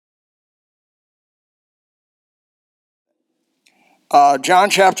John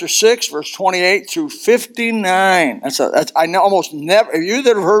chapter 6, verse 28 through 59. I know almost never, you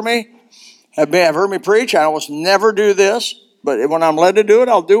that have heard me, have heard me preach, I almost never do this. But when I'm led to do it,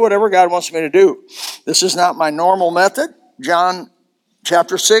 I'll do whatever God wants me to do. This is not my normal method. John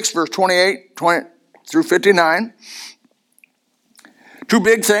chapter 6, verse 28 through 59. Two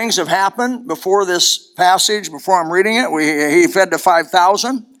big things have happened before this passage, before I'm reading it. He fed the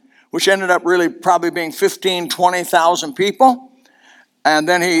 5,000, which ended up really probably being 15,000, 20,000 people. And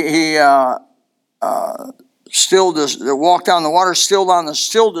then he walked down the water, stilled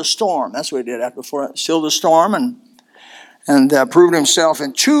the storm. That's what he did after before. Stilled the storm and proved himself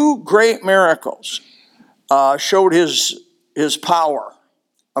in two great miracles. Showed his power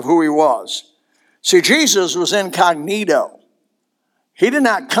of who he was. See, Jesus was incognito. He did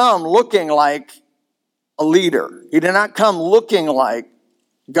not come looking like a leader. He did not come looking like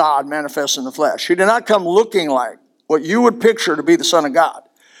God manifest in the flesh. He did not come looking like what you would picture to be the Son of God.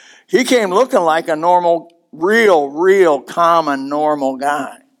 He came looking like a normal, real, common, normal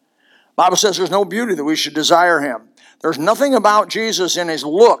guy. The Bible says there's no beauty that we should desire him. There's nothing about Jesus in his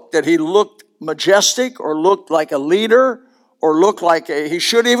look that he looked majestic or looked like a leader or looked like he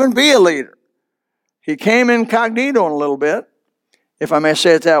should even be a leader. He came incognito a little bit, if I may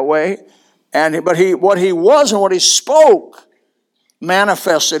say it that way. But what he was and what he spoke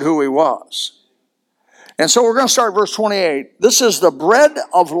manifested who he was. And so we're going to start verse 28. This is the bread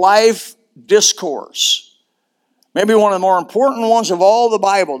of life discourse. Maybe one of the more important ones of all the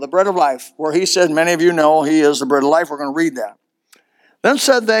Bible, the bread of life, where he said, many of you know he is the bread of life. We're going to read that. Then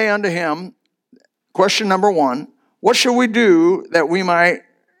said they unto him, question number 1, what shall we do that we might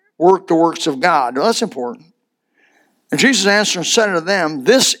work the works of God? Well, that's important. And Jesus answered and said unto them,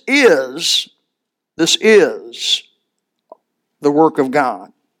 this is the work of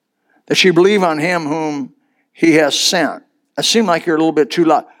God, that you believe on him whom he has sent. It seemed like you're a little bit too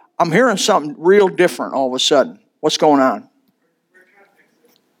loud. I'm hearing something real different all of a sudden. What's going on?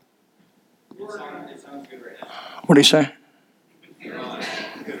 What do you say?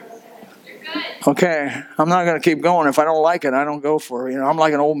 Okay, I'm not going to keep going. If I don't like it, I don't go for it. I'm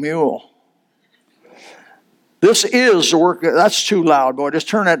like an old mule. This is the work. That's too loud, boy. Just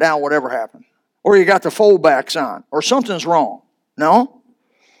turn that down, whatever happened. Or you got the foldbacks on, or something's wrong. No?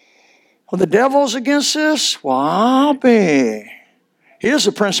 Well, the devil's against this? Whoppy. He is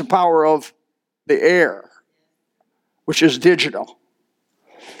the prince and power of the air, which is digital.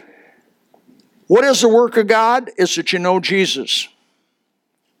 What is the work of God? It's that you know Jesus.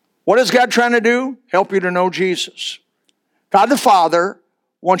 What is God trying to do? Help you to know Jesus. God the Father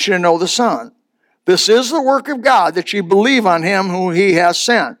wants you to know the Son. This is the work of God, that you believe on him who he has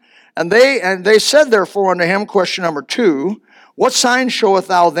sent. And they said therefore unto him, question number 2, what sign showeth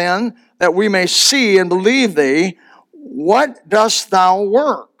thou then, that we may see and believe thee? What dost thou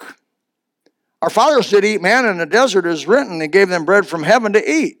work? Our fathers did eat manna in the desert, as written, and gave them bread from heaven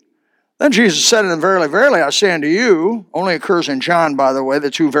to eat. Then Jesus said unto them, verily, verily, I say unto you, only occurs in John, by the way, the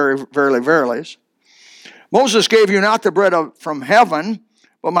two very, verily, verilies. Moses gave you not the bread from heaven,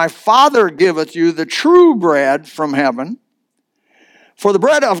 but my Father giveth you the true bread from heaven. For the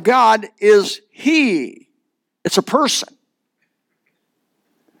bread of God is he. It's a person,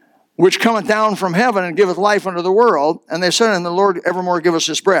 which cometh down from heaven and giveth life unto the world. And they said, and the Lord evermore give us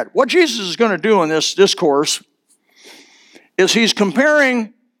this bread. What Jesus is going to do in this discourse is he's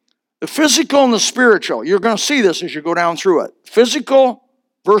comparing the physical and the spiritual. You're going to see this as you go down through it. Physical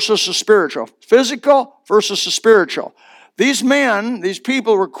versus the spiritual. Physical versus the spiritual. These men, these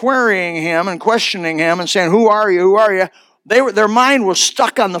people were querying him and questioning him and saying, who are you? Who are you? Their mind was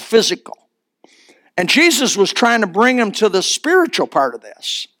stuck on the physical. And Jesus was trying to bring them to the spiritual part of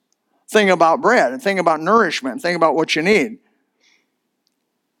this. Think about bread and think about nourishment. Think about what you need.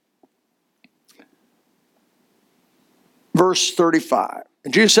 Verse 35.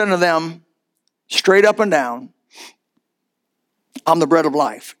 And Jesus said unto them, straight up and down, I'm the bread of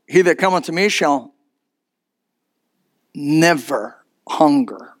life. He that cometh to me shall never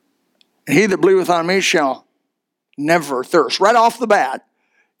hunger. And he that believeth on me shall never thirst. Right off the bat,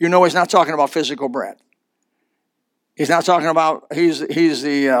 you know he's not talking about physical bread. He's not talking about, he's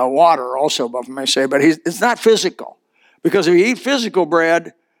the water also, if I may say, but it's not physical. Because if you eat physical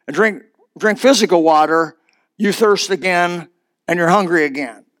bread and drink physical water, you thirst again and you're hungry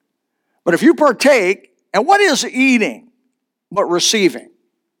again. But if you partake, and what is eating but receiving?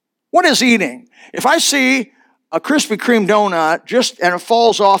 What is eating? If I see a Krispy Kreme donut and it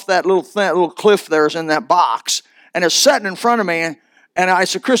falls off that little cliff there's in that box, and it's sitting in front of me, and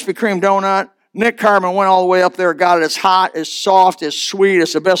it's a Krispy Kreme donut. Nick Carmen went all the way up there, got it. It's hot, it's soft, it's sweet,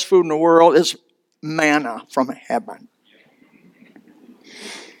 it's the best food in the world. It's manna from heaven.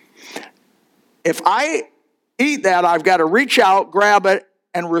 If I eat that, I've got to reach out, grab it,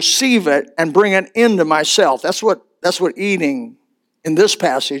 and receive it, and bring it into myself. That's what eating in this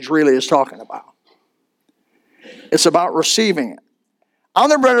passage really is talking about. It's about receiving it. I'm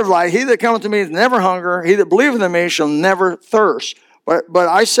the bread of life. He that cometh to me is never hunger. He that believeth in me shall never thirst. But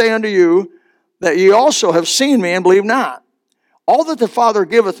I say unto you that ye also have seen me and believe not. All that the Father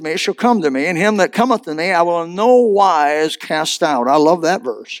giveth me shall come to me, and him that cometh to me I will in no wise cast out. I love that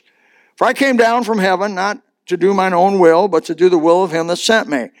verse. For I came down from heaven not to do mine own will, but to do the will of him that sent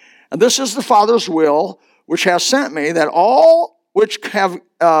me. And this is the Father's will, which hath sent me, that all which have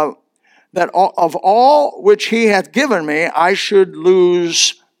of all which he hath given me, I should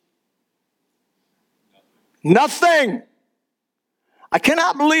lose nothing. I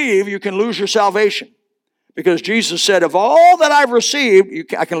cannot believe you can lose your salvation, because Jesus said, of all that I've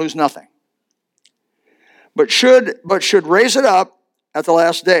received, I can lose nothing. But should raise it up at the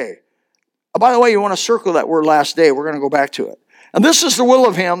last day. By the way, you want to circle that word last day. We're going to go back to it. And this is the will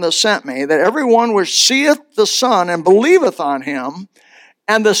of him that sent me, that everyone which seeth the Son and believeth on him.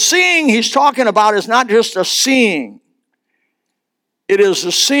 And the seeing he's talking about is not just a seeing. It is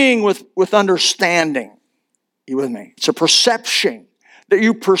a seeing with understanding. You with me? It's a perception that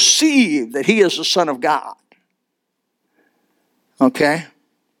you perceive that he is the Son of God. Okay?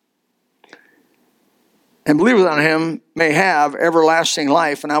 And believeth on him may have everlasting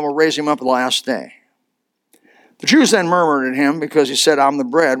life, and I will raise him up at the last day. The Jews then murmured at him because he said, I'm the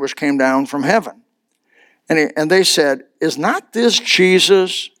bread which came down from heaven. And they said, is not this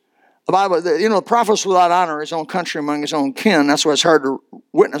Jesus? The Bible, the prophets without honor his own country among his own kin. That's why it's hard to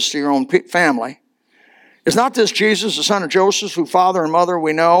witness to your own family. Is not this Jesus, the son of Joseph, whose father and mother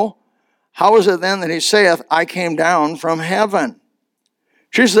we know? How is it then that he saith, I came down from heaven?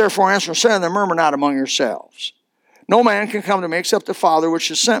 Jesus therefore answered and said, then murmur not among yourselves. No man can come to me except the Father which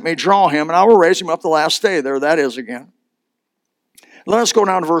has sent me. Draw him, and I will raise him up the last day. There that is again. Let us go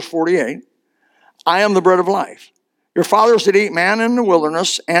down to verse 48. I am the bread of life. Your fathers did eat manna in the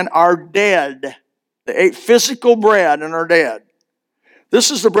wilderness and are dead. They ate physical bread and are dead.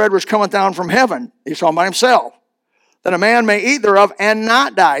 This is the bread which cometh down from heaven. He's talking about himself. That a man may eat thereof and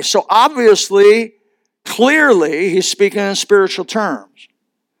not die. So obviously, clearly, he's speaking in spiritual terms.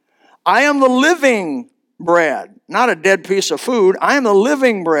 I am the living bread, not a dead piece of food. I am the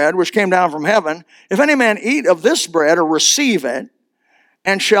living bread which came down from heaven. If any man eat of this bread or receive it,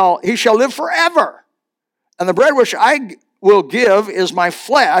 he shall live forever. And the bread which I will give is my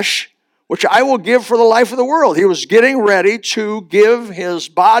flesh, which I will give for the life of the world. He was getting ready to give his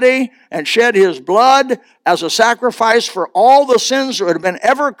body and shed his blood as a sacrifice for all the sins that had been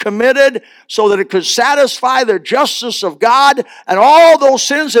ever committed, so that it could satisfy the justice of God, and all those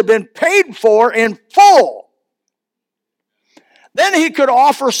sins had been paid for in full. Then he could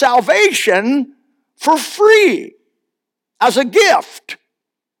offer salvation for free as a gift,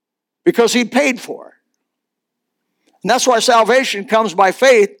 because he paid for it. And that's why salvation comes by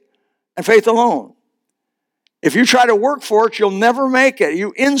faith and faith alone. If you try to work for it, you'll never make it.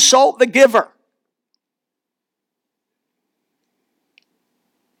 You insult the giver.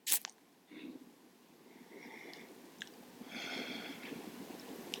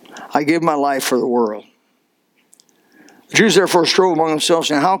 I give my life for the world. The Jews therefore strove among themselves,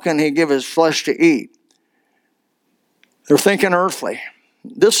 saying, how can he give his flesh to eat? They're thinking earthly.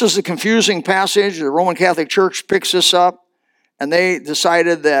 This is a confusing passage. The Roman Catholic Church picks this up, and they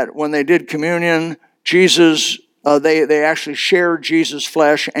decided that when they did communion, Jesus, they actually shared Jesus'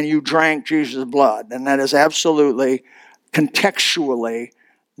 flesh, and you drank Jesus' blood. And that is absolutely, contextually,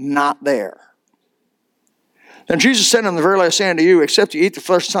 not there. Then Jesus said unto them, verily I say unto you, except you eat the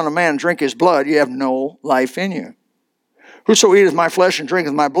flesh of the Son of Man and drink his blood, ye have no life in you. Whoso eateth my flesh and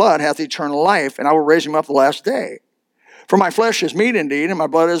drinketh my blood hath eternal life, and I will raise him up the last day. For my flesh is meat indeed, and my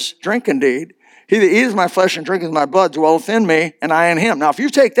blood is drink indeed. He that eateth my flesh and drinketh my blood dwelleth in me, and I in him. Now, if you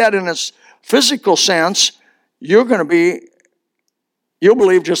take that in its physical sense, you'll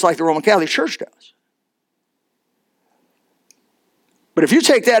believe just like the Roman Catholic Church does. But if you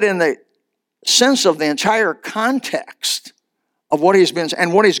take that in the sense of the entire context of what he's been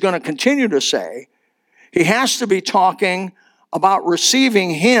and what he's going to continue to say, he has to be talking about receiving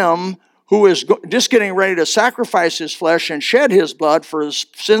him who is just getting ready to sacrifice his flesh and shed his blood for the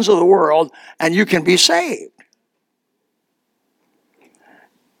sins of the world, and you can be saved.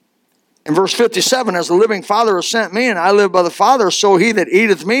 In verse 57, as the living Father has sent me, and I live by the Father, so he that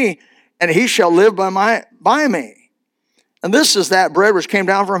eateth me, and he shall live by me. And this is that bread which came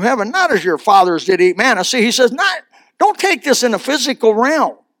down from heaven, not as your fathers did eat manna. See, he says, don't take this in the physical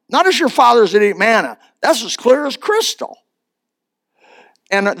realm. Not as your fathers did eat manna. That's as clear as crystal.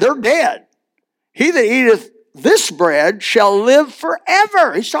 and they're dead. He that eateth this bread shall live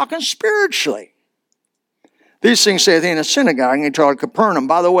forever. He's talking spiritually. These things saith he in a synagogue, and he taught at Capernaum.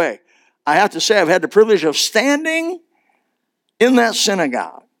 By the way, I have to say I've had the privilege of standing in that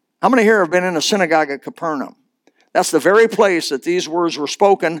synagogue. How many here have been in a synagogue at Capernaum? That's the very place that these words were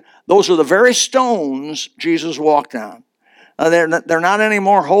spoken. Those are the very stones Jesus walked on. They're not any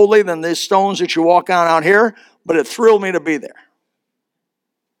more holy than these stones that you walk on out here, but it thrilled me to be there.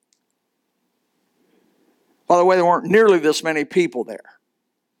 By the way, there weren't nearly this many people there.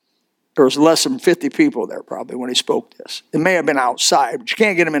 There was less than 50 people there probably when he spoke this. It may have been outside, but you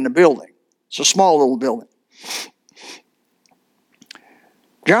can't get them in the building. It's a small little building.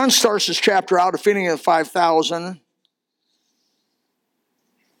 John starts his chapter out, a feeding of the 5,000.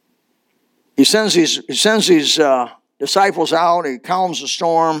 He sends these disciples out. He calms the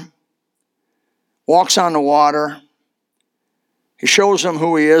storm, walks on the water. He shows them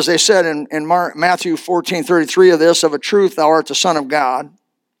who he is. They said in Matthew 14:33 of this, of a truth, thou art the Son of God.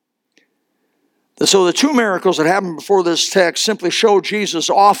 So the two miracles that happened before this text simply show Jesus'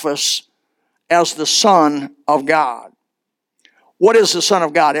 office as the Son of God. What is the Son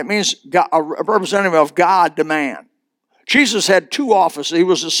of God? It means God, a representative of God to man. Jesus had two offices. He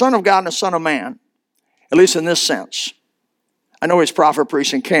was the Son of God and the Son of Man, at least in this sense. I know he's prophet,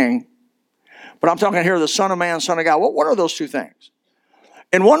 priest, and king, but I'm talking here the Son of Man, Son of God. What are those two things?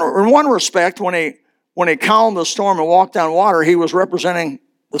 In one respect, when he calmed the storm and walked on water, he was representing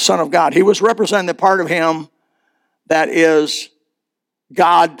the Son of God. He was representing the part of him that is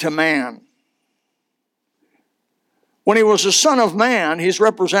God to man. When he was the Son of Man, he's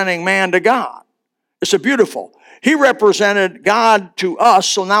representing man to God. It's a beautiful. He represented God to us,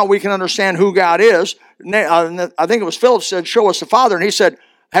 so now we can understand who God is. I think it was Philip said, show us the Father. And he said,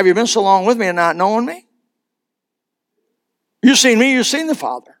 have you been so long with me and not knowing me? You've seen me, you've seen the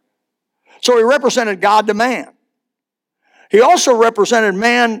Father. So he represented God to man. He also represented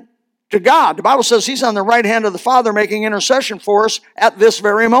man to God. The Bible says he's on the right hand of the Father making intercession for us at this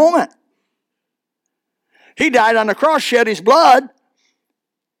very moment. He died on the cross, shed his blood,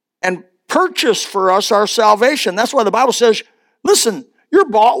 and purchased for us our salvation. That's why the Bible says, listen, you're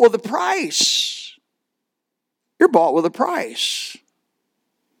bought with a price. You're bought with a price.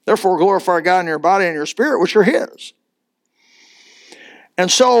 Therefore, glorify God in your body and your spirit, which are his. And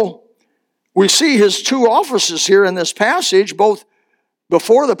so, we see his two offices here in this passage, both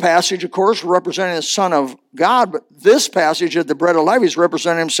before the passage, of course, representing the Son of God, but this passage at the bread of life, he's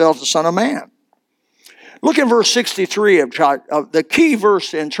representing himself the Son of Man. Look in verse 63 of the key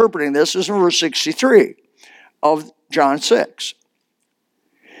verse to interpreting this is in verse 63 of John 6.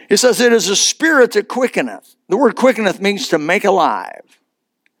 It says, it is the Spirit that quickeneth. The word quickeneth means to make alive.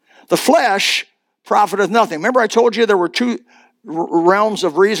 The flesh profiteth nothing. Remember I told you there were two realms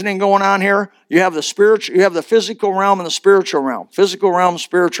of reasoning going on here. You have the spiritual, you have the physical realm and the spiritual realm. Physical realm,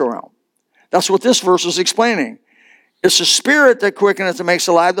 spiritual realm. That's what this verse is explaining. It's the Spirit that quickeneth and makes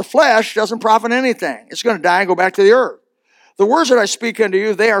alive. The flesh doesn't profit anything. It's going to die and go back to the earth. The words that I speak unto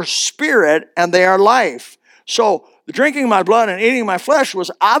you, they are spirit and they are life. So the drinking my blood and eating my flesh was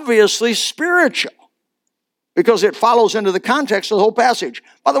obviously spiritual because it follows into the context of the whole passage.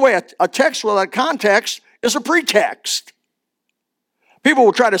 By the way, a text without context is a pretext. People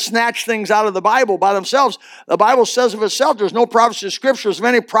will try to snatch things out of the Bible by themselves. The Bible says of itself, there's no prophecy of Scriptures of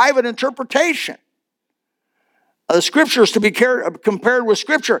any private interpretation. The Scripture is to be compared with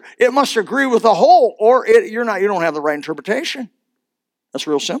Scripture. It must agree with the whole, or you don't have the right interpretation. That's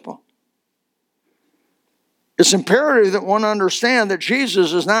real simple. It's imperative that one understand that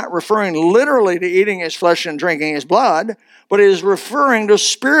Jesus is not referring literally to eating his flesh and drinking his blood, but is referring to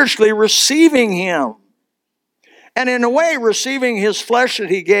spiritually receiving him. And in a way, receiving his flesh that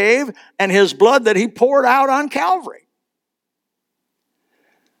he gave and his blood that he poured out on Calvary.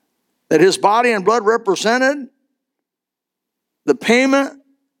 That his body and blood represented the payment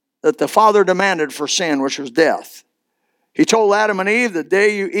that the Father demanded for sin, which was death. He told Adam and Eve, the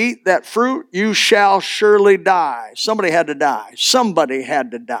day you eat that fruit, you shall surely die. Somebody had to die. Somebody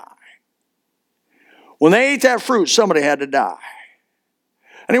had to die. When they ate that fruit, somebody had to die.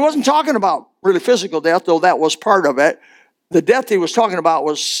 And he wasn't talking about really physical death, though that was part of it. The death he was talking about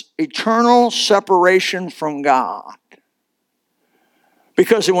was eternal separation from God.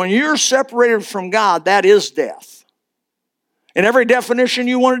 Because when you're separated from God, that is death. In every definition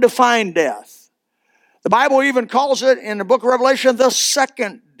you want to define death. The Bible even calls it in the book of Revelation the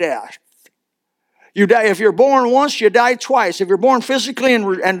second death. You die, if you're born once, you die twice. If you're born physically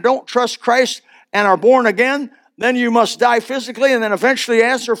and don't trust Christ and are born again, then you must die physically and then eventually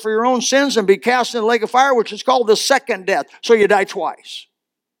answer for your own sins and be cast in the lake of fire, which is called the second death. So you die twice.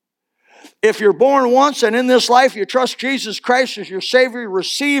 If you're born once and in this life you trust Jesus Christ as your Savior,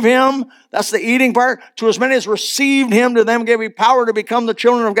 receive Him. That's the eating part. To as many as received Him, to them gave He power to become the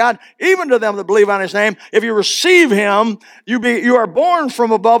children of God, even to them that believe on His name. If you receive Him, you are born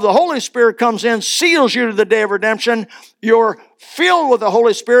from above. The Holy Spirit comes in, seals you to the day of redemption. You're filled with the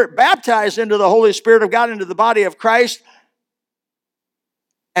Holy Spirit, baptized into the Holy Spirit of God, into the body of Christ.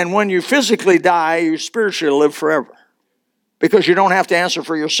 And when you physically die, you spiritually live forever. Because you don't have to answer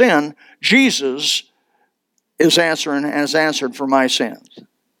for your sin. Jesus is answering and has answered for my sins.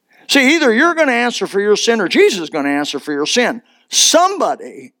 See, either you're going to answer for your sin or Jesus is going to answer for your sin.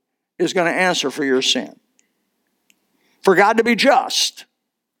 Somebody is going to answer for your sin. For God to be just.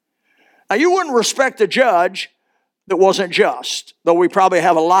 Now, you wouldn't respect a judge that wasn't just, though we probably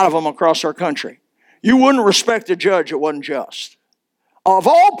have a lot of them across our country. You wouldn't respect a judge that wasn't just. Of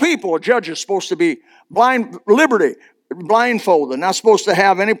all people, a judge is supposed to be blindfolded, not supposed to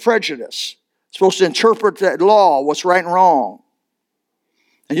have any prejudice. Supposed to interpret that law, what's right and wrong.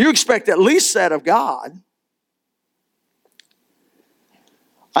 And you expect at least that of God.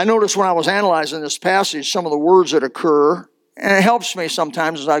 I noticed when I was analyzing this passage, some of the words that occur, and it helps me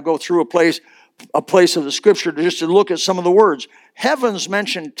sometimes as I go through a place of the Scripture just to look at some of the words. Heaven's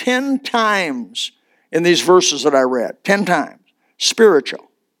mentioned 10 times in these verses that I read. 10 times.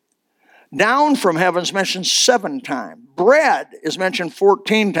 Spiritual. Down from heaven's mentioned 7 times. Bread is mentioned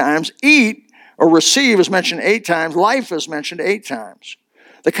 14 times. Eat or receive is mentioned 8 times. Life is mentioned 8 times.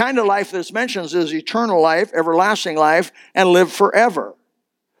 The kind of life that's mentioned is eternal life, everlasting life, and live forever.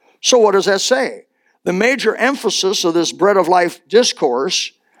 So what does that say? The major emphasis of this bread of life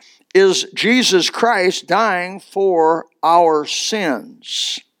discourse is Jesus Christ dying for our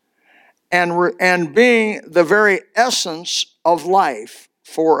sins and being the very essence of life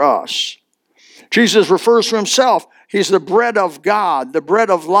for us. Jesus refers to himself. He's the bread of God, the bread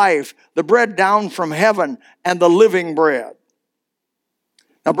of life, the bread down from heaven, and the living bread.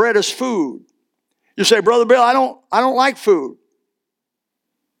 Now, bread is food. You say, Brother Bill, I don't like food.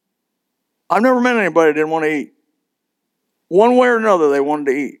 I've never met anybody that didn't want to eat. One way or another, they wanted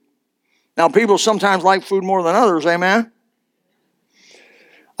to eat. Now, people sometimes like food more than others, amen?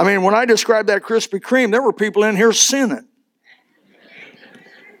 I mean, when I described that Krispy Kreme, there were people in here sinning.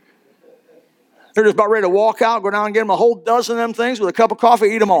 They're just about ready to walk out, go down and get them a whole dozen of them things with a cup of coffee,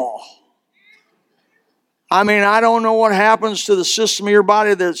 eat them all. I mean, I don't know what happens to the system of your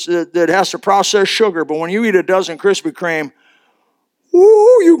body that has to process sugar, but when you eat a dozen Krispy Kreme,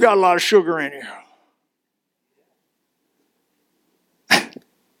 woo, you got a lot of sugar in you.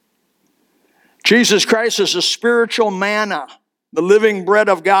 Jesus Christ is a spiritual manna, the living bread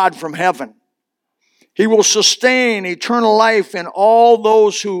of God from heaven. He will sustain eternal life in all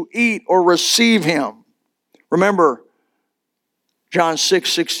those who eat or receive him. Remember, John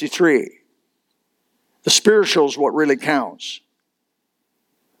 6:63. The spiritual is what really counts.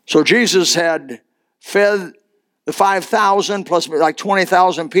 So Jesus had fed the 5,000 plus like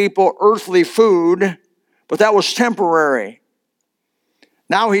 20,000 people earthly food, but that was temporary.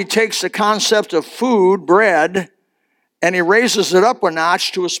 Now he takes the concept of food, bread, and he raises it up a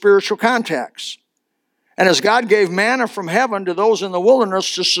notch to a spiritual context. And as God gave manna from heaven to those in the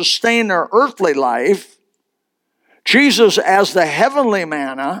wilderness to sustain their earthly life, Jesus, as the heavenly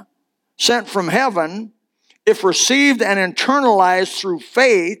manna sent from heaven, if received and internalized through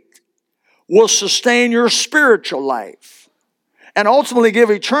faith, will sustain your spiritual life and ultimately give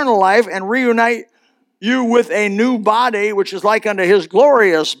eternal life and reunite you with a new body, which is like unto his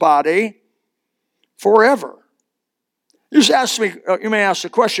glorious body, forever. You may ask the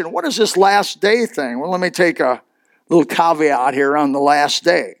question, what is this last day thing? Well, let me take a little caveat here on the last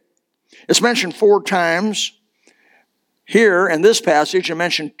day. It's mentioned 4 times here in this passage and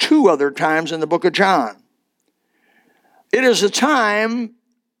mentioned 2 other times in the book of John. It is a time,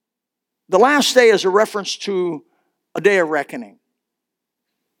 the last day is a reference to a day of reckoning.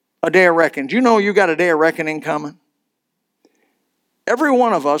 A day of reckoning. Do you know you got a day of reckoning coming? Every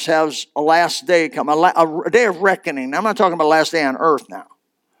one of us has a last day coming, a day of reckoning. Now, I'm not talking about the last day on earth now.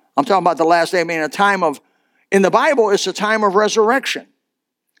 I'm talking about the last day being a time of, in the Bible, it's a time of resurrection.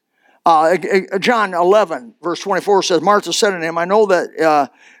 John 11, verse 24 says, Martha said unto him, I know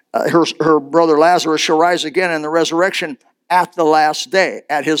that her brother Lazarus shall rise again in the resurrection at the last day,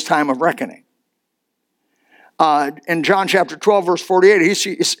 at his time of reckoning. In John chapter 12, verse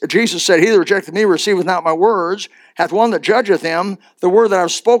 48, Jesus said, He that rejecteth me receiveth not my words, hath one that judgeth him. The word that I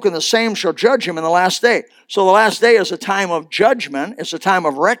have spoken, the same shall judge him in the last day. So the last day is a time of judgment. It's a time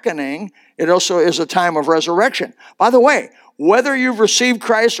of reckoning. It also is a time of resurrection. By the way, whether you've received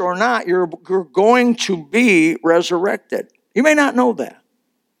Christ or not, you're going to be resurrected. You may not know that.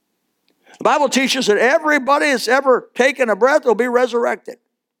 The Bible teaches that everybody that's ever taken a breath will be resurrected.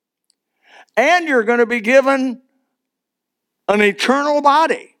 And you're going to be given an eternal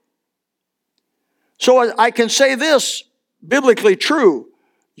body. So I can say this, biblically true.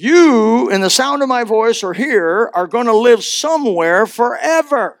 You, in the sound of my voice or here, are going to live somewhere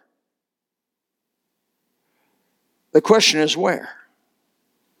forever. The question is where?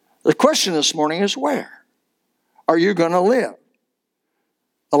 The question this morning is where are you going to live?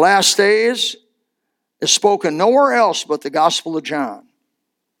 The last days is spoken nowhere else but the Gospel of John.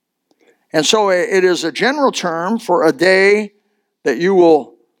 And so it is a general term for a day that you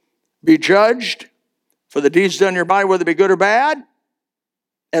will be judged for the deeds done in your body, whether it be good or bad.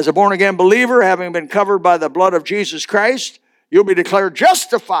 As a born-again believer, having been covered by the blood of Jesus Christ, you'll be declared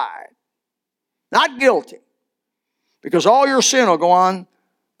justified, not guilty, because all your sin will go on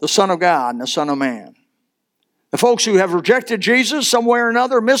the Son of God and the Son of Man. The folks who have rejected Jesus some way or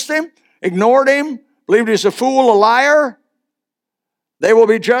another, missed him, ignored him, believed he's a fool, a liar, they will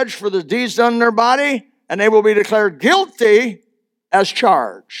be judged for the deeds done in their body, and they will be declared guilty as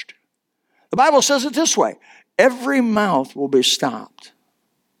charged. The Bible says it this way: every mouth will be stopped.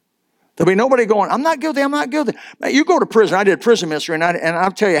 There'll be nobody going, I'm not guilty, I'm not guilty. Man, you go to prison. I did prison ministry, and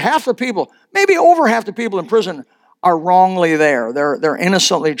I'll tell you, half the people, maybe over half the people in prison are wrongly there. They're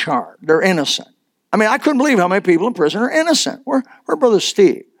innocently charged. They're innocent. I mean, I couldn't believe how many people in prison are innocent. Where Brother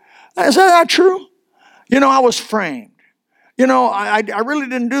Steve? Is that not true? You know, I was framed. You know, I really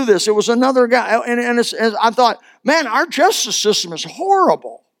didn't do this. It was another guy. And I thought, man, our justice system is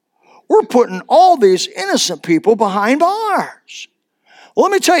horrible. We're putting all these innocent people behind bars. Well,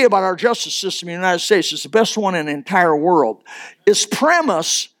 let me tell you about our justice system in the United States. It's the best one in the entire world. Its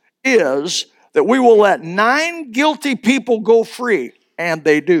premise is that we will let 9 guilty people go free, and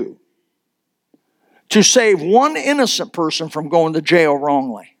they do, to save one innocent person from going to jail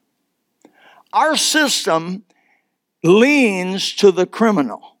wrongly. Our system leans to the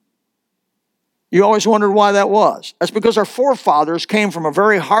criminal. You always wondered why that was. That's because our forefathers came from a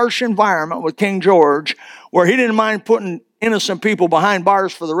very harsh environment with King George, where he didn't mind putting innocent people behind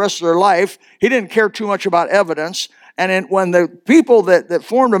bars for the rest of their life. He didn't care too much about evidence. And when the people that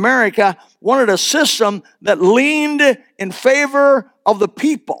formed America wanted a system that leaned in favor of the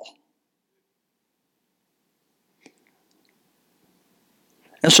people.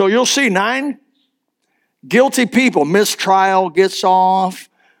 And so you'll see 9 guilty people. Mistrial gets off.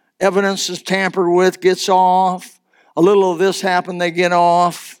 Evidence is tampered with, gets off. A little of this happened, they get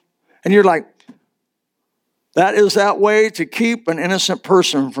off. And you're like, that is that way to keep an innocent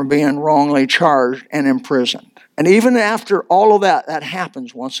person from being wrongly charged and imprisoned. And even after all of that, that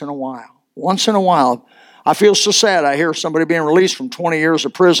happens once in a while. Once in a while. I feel so sad. I hear somebody being released from 20 years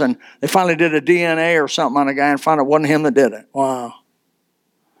of prison. They finally did a DNA or something on a guy and found it wasn't him that did it. Wow.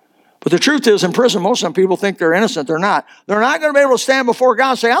 But the truth is, in prison, most of them people think they're innocent. They're not. They're not going to be able to stand before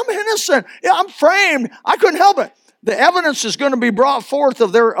God and say, I'm innocent. Yeah, I'm framed. I couldn't help it. The evidence is going to be brought forth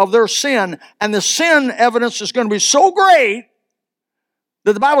of their sin, and the sin evidence is going to be so great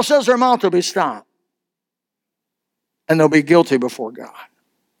that the Bible says their mouth will be stopped, and they'll be guilty before God.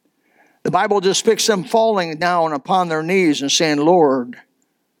 The Bible just picks them falling down upon their knees and saying, Lord,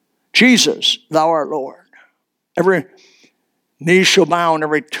 Jesus, thou art Lord. Every knee shall bow and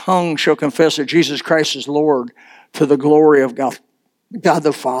every tongue shall confess that Jesus Christ is Lord, to the glory of God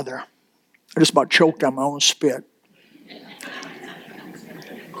the Father. I just about choked on my own spit.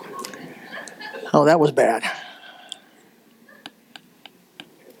 Oh, that was bad.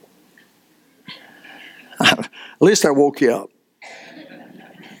 At least I woke you up.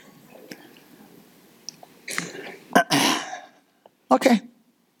 Okay,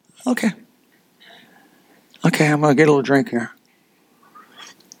 I'm going to get a little drink here.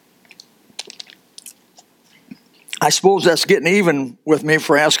 I suppose that's getting even with me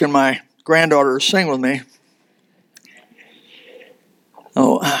for asking my granddaughter to sing with me.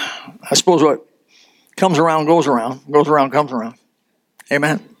 Oh, I suppose what comes around goes around, goes around comes around.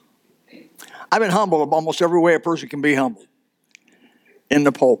 Amen. I've been humbled almost every way a person can be humbled in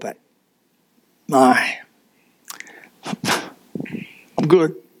the pulpit. I'm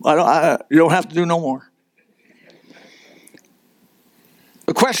good. You don't have to do no more.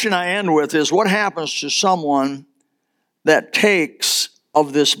 The question I end with is, what happens to someone that takes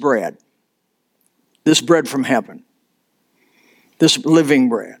of this bread from heaven, this living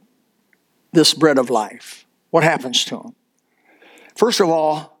bread, this bread of life? What happens to them? First of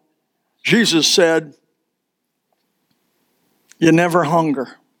all, Jesus said, you never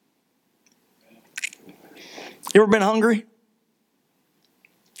hunger. You ever been hungry?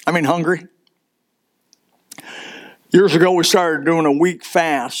 I mean hungry. Years ago, we started doing a week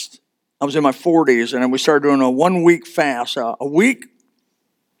fast I was in my 40s, and then we started doing a 1 week fast. A week,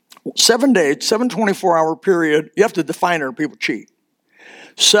 7 days, 7 24-hour period. You have to define it or people cheat.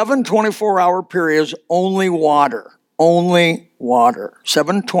 7 24-hour periods, only water. Only water.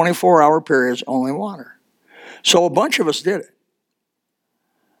 7 24-hour periods, only water. So a bunch of us did it.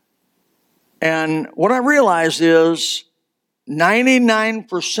 And what I realized is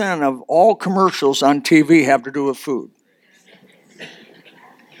 99% of all commercials on TV have to do with food.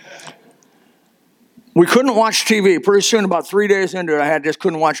 We couldn't watch TV. Pretty soon, about 3 days into it, I just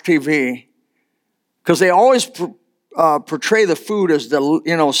couldn't watch TV because they always portray the food as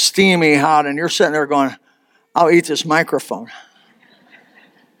the steamy hot, and you're sitting there going, "I'll eat this microphone."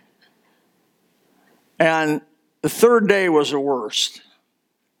 And the third day was the worst.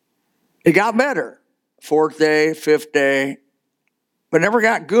 It got better. 4th day, 5th day, but never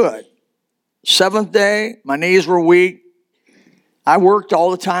got good. 7th day, my knees were weak. I worked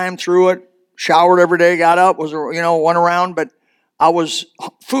all the time through it. Showered every day, got up, went around, but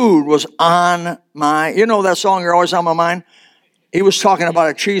food was on my, that song, You're Always on My Mind? He was talking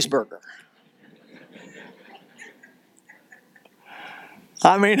about a cheeseburger.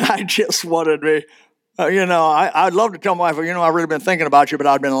 I mean, I just wanted to, I'd love to tell my wife, I've really been thinking about you, but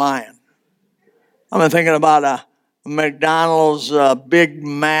I've been lying. I've been thinking about a McDonald's Big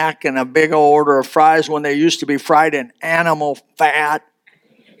Mac and a big order of fries when they used to be fried in animal fat.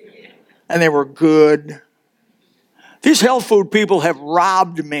 And they were good. These health food people have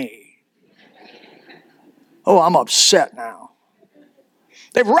robbed me. Oh, I'm upset now.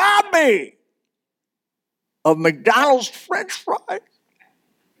 They've robbed me of McDonald's French fries.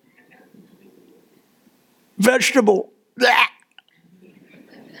 Vegetable. Blah.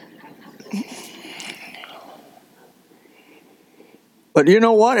 But you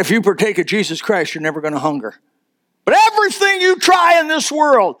know what? If you partake of Jesus Christ, you're never going to hunger. But everything you try in this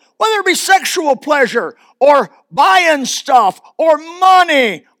world, whether it be sexual pleasure or buying stuff or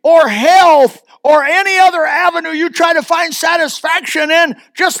money or health or any other avenue you try to find satisfaction in,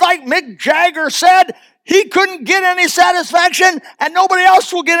 just like Mick Jagger said, he couldn't get any satisfaction and nobody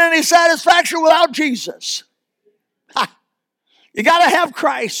else will get any satisfaction without Jesus. You got to have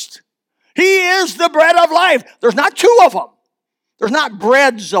Christ. He is the bread of life. There's not two of them. There's not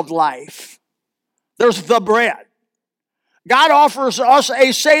breads of life. There's the bread. God offers us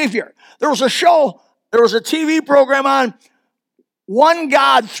a Savior. There was a TV program on One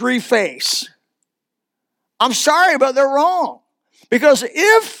God, Three Face. I'm sorry, but they're wrong. Because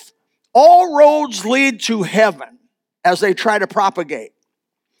if all roads lead to heaven, as they try to propagate,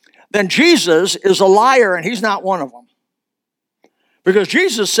 then Jesus is a liar and he's not one of them. Because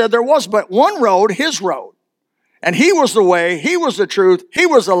Jesus said there was but one road, his road. And he was the way, he was the truth, he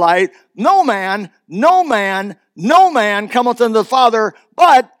was the light. No man cometh unto the Father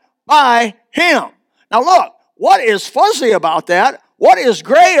but by him. Now look, what is fuzzy about that? What is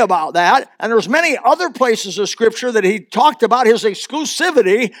gray about that? And there's many other places of Scripture that he talked about his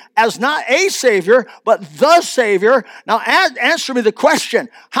exclusivity as not a Savior, but the Savior. Now answer me the question,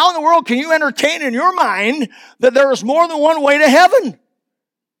 how in the world can you entertain in your mind that there is more than one way to heaven?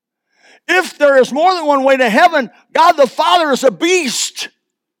 If there is more than one way to heaven, God the Father is a beast.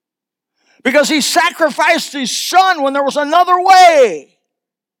 Because he sacrificed his son when there was another way.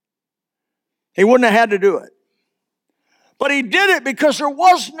 He wouldn't have had to do it. But he did it because there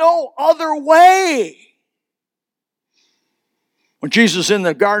was no other way. When Jesus is in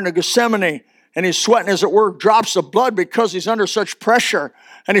the Garden of Gethsemane and he's sweating as it were, drops of blood because he's under such pressure.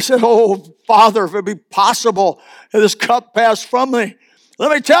 And he said, "Oh, Father, if it be possible, if this cup pass from me."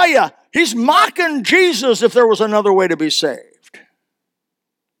 Let me tell you, he's mocking Jesus if there was another way to be saved.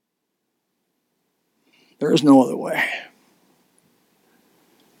 There is no other way.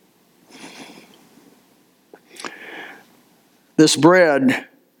 This bread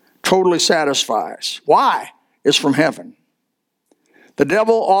totally satisfies. Why? It's from heaven. The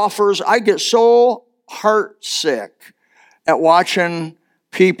devil offers, I get so heartsick at watching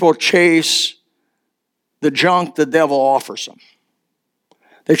people chase the junk the devil offers them.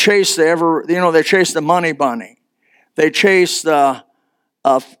 They chase they chase the money bunny. They chase the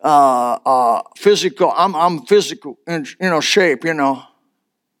physical. I'm physical, shape. Now,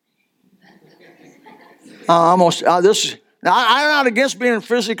 I'm not against being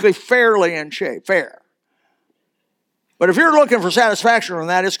physically fairly in shape, fair. But if you're looking for satisfaction from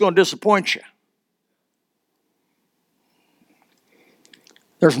that, it's going to disappoint you.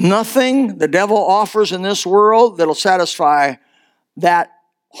 There's nothing the devil offers in this world that'll satisfy that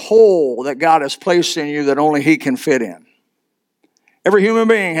hole that God has placed in you that only he can fit in. Every human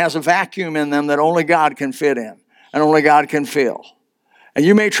being has a vacuum in them that only God can fit in and only God can fill. And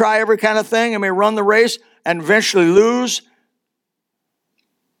you may try every kind of thing and may run the race and eventually lose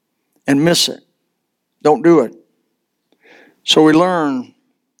and miss it. Don't do it. So we learn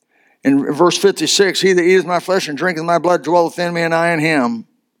in verse 56, he that eateth my flesh and drinketh my blood dwelleth in me, and I in him.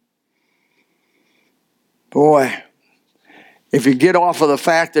 Boy, if you get off of the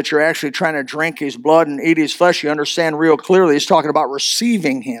fact that you're actually trying to drink his blood and eat his flesh, you understand real clearly he's talking about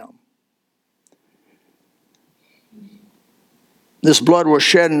receiving him. This blood was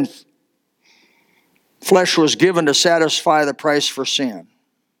shed and flesh was given to satisfy the price for sin.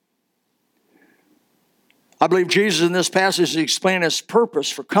 I believe Jesus in this passage is explaining his purpose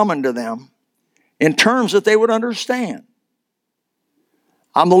for coming to them in terms that they would understand.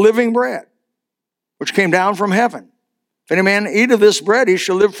 I'm the living bread, which came down from heaven. If any man eat of this bread, he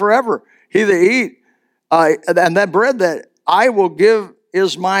shall live forever. He that eat, and that bread that I will give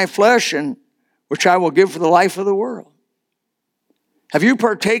is my flesh, and which I will give for the life of the world. Have you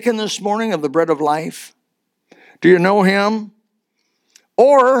partaken this morning of the bread of life? Do you know him?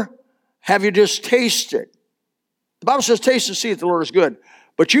 Or have you just tasted? The Bible says, taste and see that the Lord is good.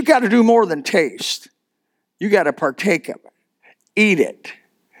 But you got to do more than taste. You got to partake of it. Eat it.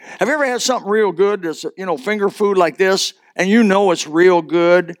 Have you ever had something real good that's, finger food like this, and you know it's real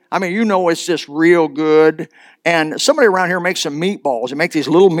good? I mean, you know it's just real good. And somebody around here makes some meatballs. They make these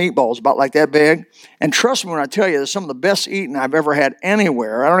little meatballs about like that big. And trust me when I tell you, they're some of the best eating I've ever had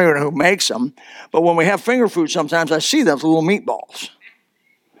anywhere. I don't even know who makes them. But when we have finger food, sometimes I see those little meatballs.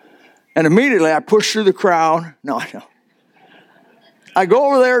 And immediately I push through the crowd. No, I don't. I go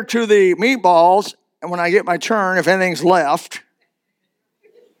over there to the meatballs, and when I get my turn, if anything's left,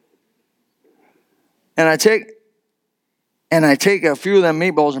 and I take a few of them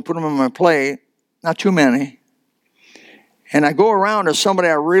meatballs and put them on my plate, not too many, and I go around to somebody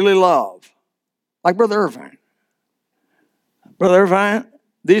I really love, like Brother Irvine. Brother Irvine,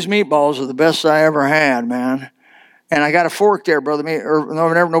 these meatballs are the best I ever had, man. And I got a fork there, Brother.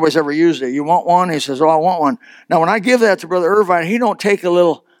 Nobody's ever used it. You want one? He says, oh, I want one. Now, when I give that to Brother Irvine, he don't take him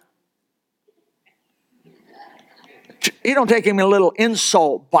a little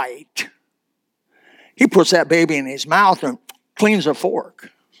insult bite. He puts that baby in his mouth and cleans the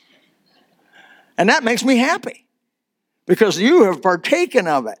fork. And that makes me happy because you have partaken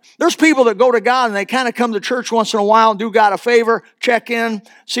of it. There's people that go to God and they kind of come to church once in a while and do God a favor, check in,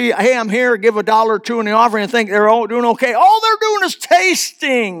 see, hey, I'm here, give $1 or $2 in the offering and think they're all doing okay. All they're doing is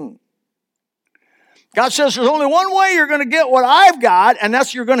tasting. God says there's only one way you're going to get what I've got, and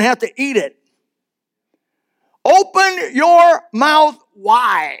that's you're going to have to eat it. Open your mouth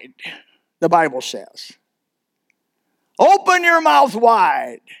wide, the Bible says. Open your mouth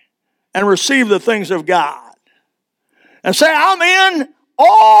wide and receive the things of God. And say, I'm in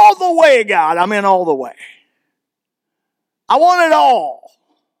all the way, God. I'm in all the way. I want it all.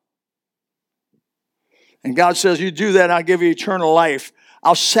 And God says, you do that, I'll give you eternal life.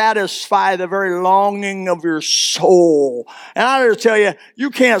 I'll satisfy the very longing of your soul. And I just tell you, you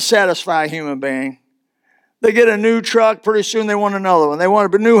can't satisfy a human being. They get a new truck, pretty soon they want another one. They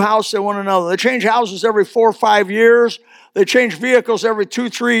want a new house, they want another one. They change houses every 4 or 5 years. They change vehicles every 2 or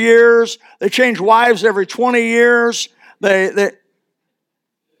 3 years. They change wives every 20 years.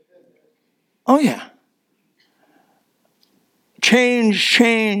 Oh yeah. Change,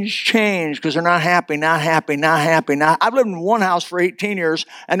 because they're not happy. I've lived in one house for 18 years,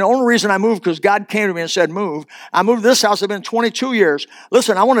 and the only reason I moved because God came to me and said, move. I moved to this house, I've been 22 years.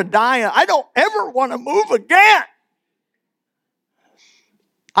 Listen, I want to die. I don't ever want to move again.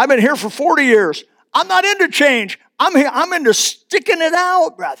 I've been here for 40 years. I'm not into change. I'm into sticking it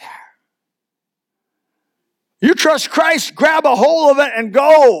out, brother. You trust Christ, grab a hold of it and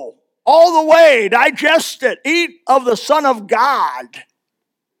go. All the way, digest it, eat of the Son of God.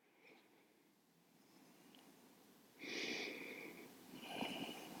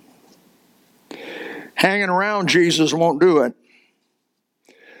 Hanging around Jesus won't do it.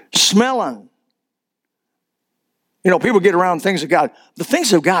 Smelling. People get around things of God. The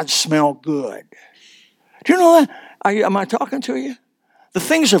things of God smell good. Do you know that? Am I talking to you? The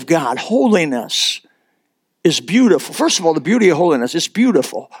things of God, holiness, is beautiful. First of all, the beauty of holiness is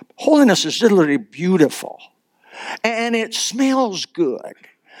beautiful. Holiness is literally beautiful. And it smells good.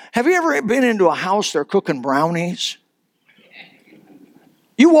 Have you ever been into a house they're cooking brownies?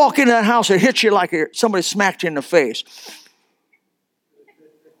 You walk into that house, it hits you like somebody smacked you in the face.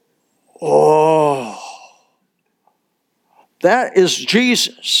 Oh, that is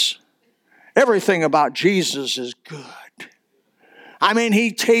Jesus. Everything about Jesus is good. I mean,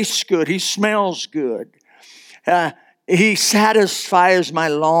 he tastes good. He smells good. He satisfies my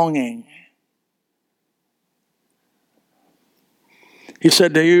longing. He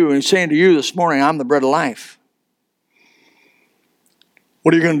said to you, and he's saying to you this morning, I'm the bread of life.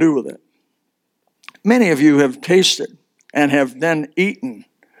 What are you going to do with it? Many of you have tasted and have then eaten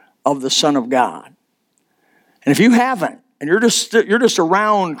of the Son of God. And if you haven't, and you're just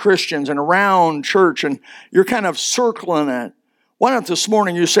around Christians and around church and you're kind of circling it, why don't this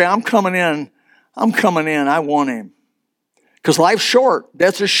morning you say, I'm coming in, I want him. Because life's short,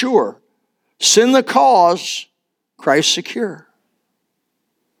 death is sure. Sin the cause, Christ secure.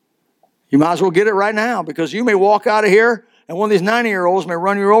 You might as well get it right now, because you may walk out of here and one of these 90-year-olds may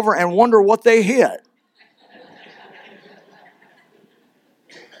run you over and wonder what they hit.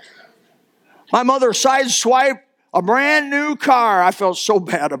 My mother sideswiped a brand new car. I felt so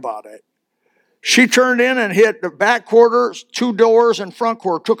bad about it. She turned in and hit the back quarters, 2 doors, and front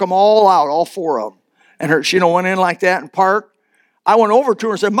quarter. Took them all out, all 4 of them. And she went in like that and parked. I went over to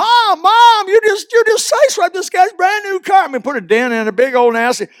her and said, Mom, you just sideswiped this guy's brand new car. Put a dent in a big old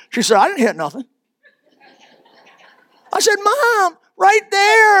nasty. She said, I didn't hit nothing. I said, Mom, right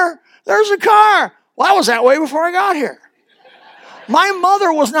there's a car. Well, I was that way before I got here. My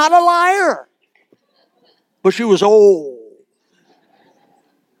mother was not a liar, but she was old.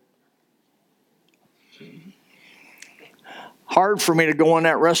 Hard for me to go in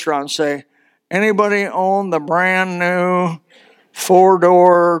that restaurant and say, anybody own the brand new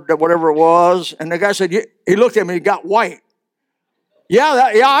 4-door, whatever it was? And the guy said, he looked at me, he got white. Yeah,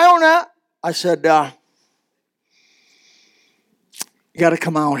 I own that. I said, you got to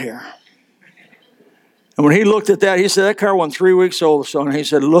come out here. And when he looked at that, he said, that car went 3 weeks old. So he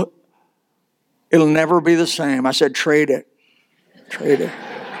said, look, it'll never be the same. I said, trade it. Trade it.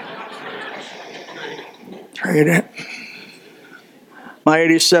 Trade it. My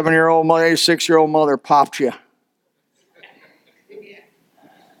 87-year-old, my 86-year-old mother popped you.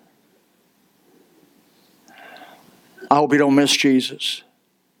 I hope you don't miss Jesus.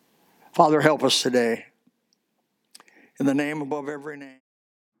 Father, help us today. In the name above every name.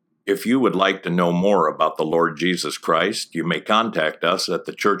 If you would like to know more about the Lord Jesus Christ, you may contact us at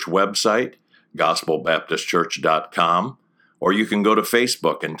the church website, gospelbaptistchurch.com, or you can go to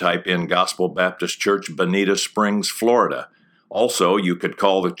Facebook and type in Gospel Baptist Church, Bonita Springs, Florida. Also, you could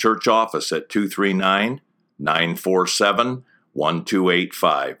call the church office at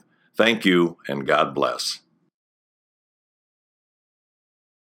 239-947-1285. Thank you, and God bless.